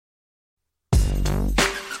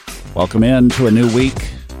Welcome into a new week.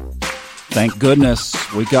 Thank goodness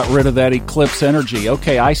we got rid of that eclipse energy.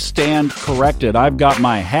 Okay, I stand corrected. I've got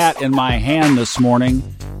my hat in my hand this morning.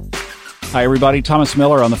 Hi, everybody. Thomas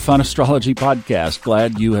Miller on the Fun Astrology Podcast.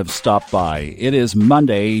 Glad you have stopped by. It is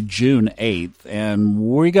Monday, June 8th, and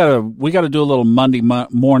we gotta do a little Monday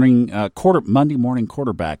morning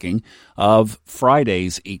quarterbacking of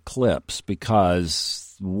Friday's eclipse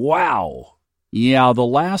because, wow. Yeah, the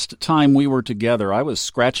last time we were together, I was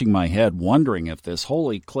scratching my head wondering if this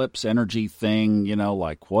whole eclipse energy thing,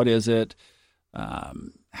 like what is it?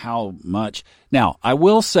 How much? Now, I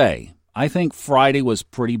will say, I think Friday was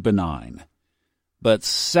pretty benign, but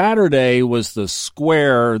Saturday was the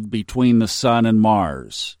square between the Sun and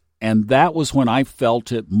Mars, and that was when I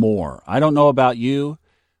felt it more. I don't know about you,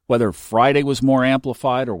 whether Friday was more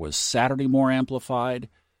amplified or was Saturday more amplified,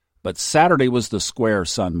 but Saturday was the square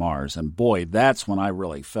Sun-Mars, and boy, that's when I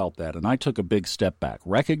really felt that, and I took a big step back,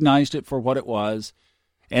 recognized it for what it was,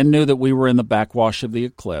 and knew that we were in the backwash of the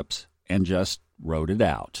eclipse, and just rode it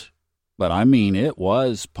out. But I mean, it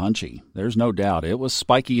was punchy. There's no doubt. It was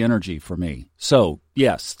spiky energy for me. So,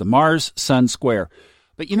 yes, the Mars-Sun square.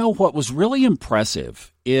 But you know what was really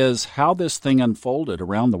impressive is how this thing unfolded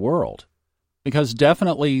around the world. Because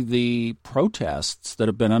definitely the protests that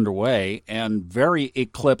have been underway, and very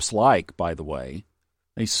eclipse-like, by the way,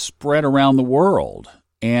 they spread around the world.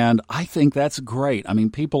 And I think that's great. I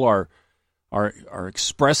mean, people are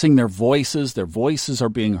expressing their voices. Their voices are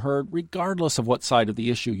being heard, regardless of what side of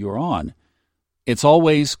the issue you're on. It's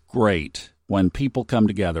always great when people come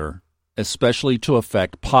together, especially to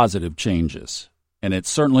effect positive changes. And it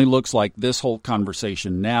certainly looks like this whole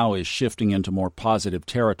conversation now is shifting into more positive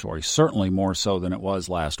territory, certainly more so than it was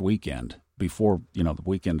last weekend, before, the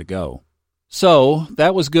weekend ago. So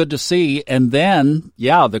that was good to see. And then,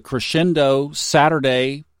 the crescendo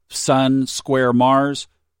Saturday, Sun square Mars,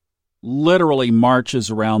 literally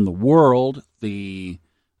marches around the world. The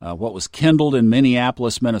what was kindled in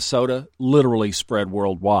Minneapolis, Minnesota, literally spread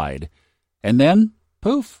worldwide. And then,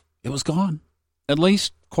 poof, it was gone. At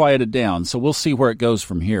least quieted down, so we'll see where it goes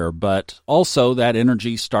from here. But also that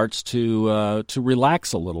energy starts to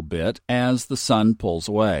relax a little bit as the sun pulls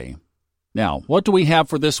away. Now, what do we have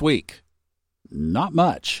for this week? Not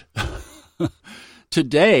much.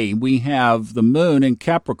 Today we have the moon in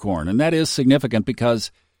Capricorn, and that is significant because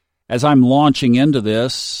as I'm launching into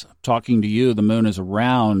this, talking to you, the moon is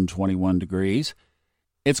around 21 degrees.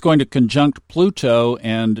 It's going to conjunct Pluto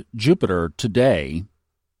and Jupiter today,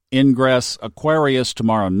 ingress Aquarius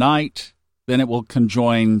tomorrow night, then it will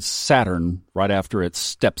conjoin Saturn right after it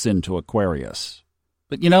steps into Aquarius.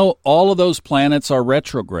 But all of those planets are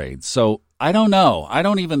retrograde, so I don't know. I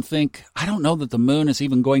don't know that the moon is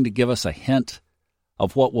even going to give us a hint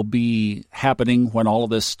of what will be happening when all of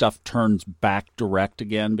this stuff turns back direct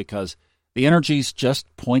again, because the energy's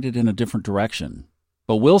just pointed in a different direction.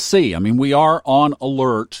 But we'll see. I mean, we are on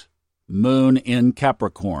alert, moon in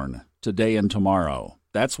Capricorn, today and tomorrow.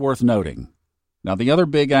 That's worth noting. Now, the other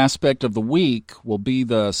big aspect of the week will be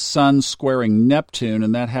the Sun squaring Neptune,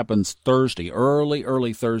 and that happens Thursday,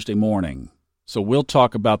 early Thursday morning. So we'll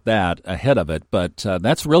talk about that ahead of it, but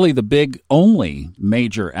that's really the only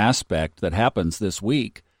major aspect that happens this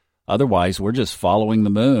week. Otherwise, we're just following the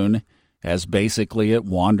moon as basically it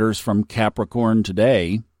wanders from Capricorn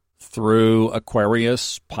today through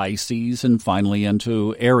Aquarius, Pisces, and finally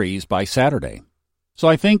into Aries by Saturday. So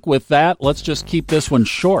I think with that, let's just keep this one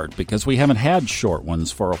short because we haven't had short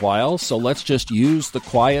ones for a while. So let's just use the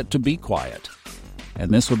quiet to be quiet. And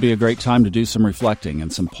this would be a great time to do some reflecting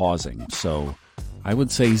and some pausing. So I would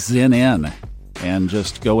say zen in and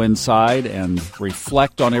just go inside and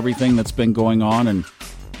reflect on everything that's been going on and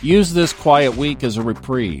use this quiet week as a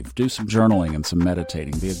reprieve. Do some journaling and some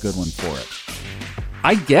meditating. Be a good one for it.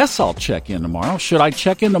 I guess I'll check in tomorrow. Should I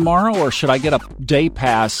check in tomorrow or should I get a day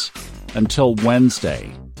pass until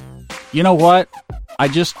Wednesday? You know what?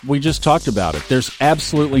 We just talked about it. There's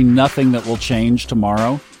absolutely nothing that will change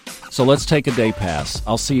tomorrow. So let's take a day pass.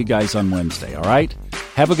 I'll see you guys on Wednesday, all right?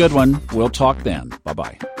 Have a good one. We'll talk then.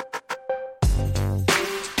 Bye-bye.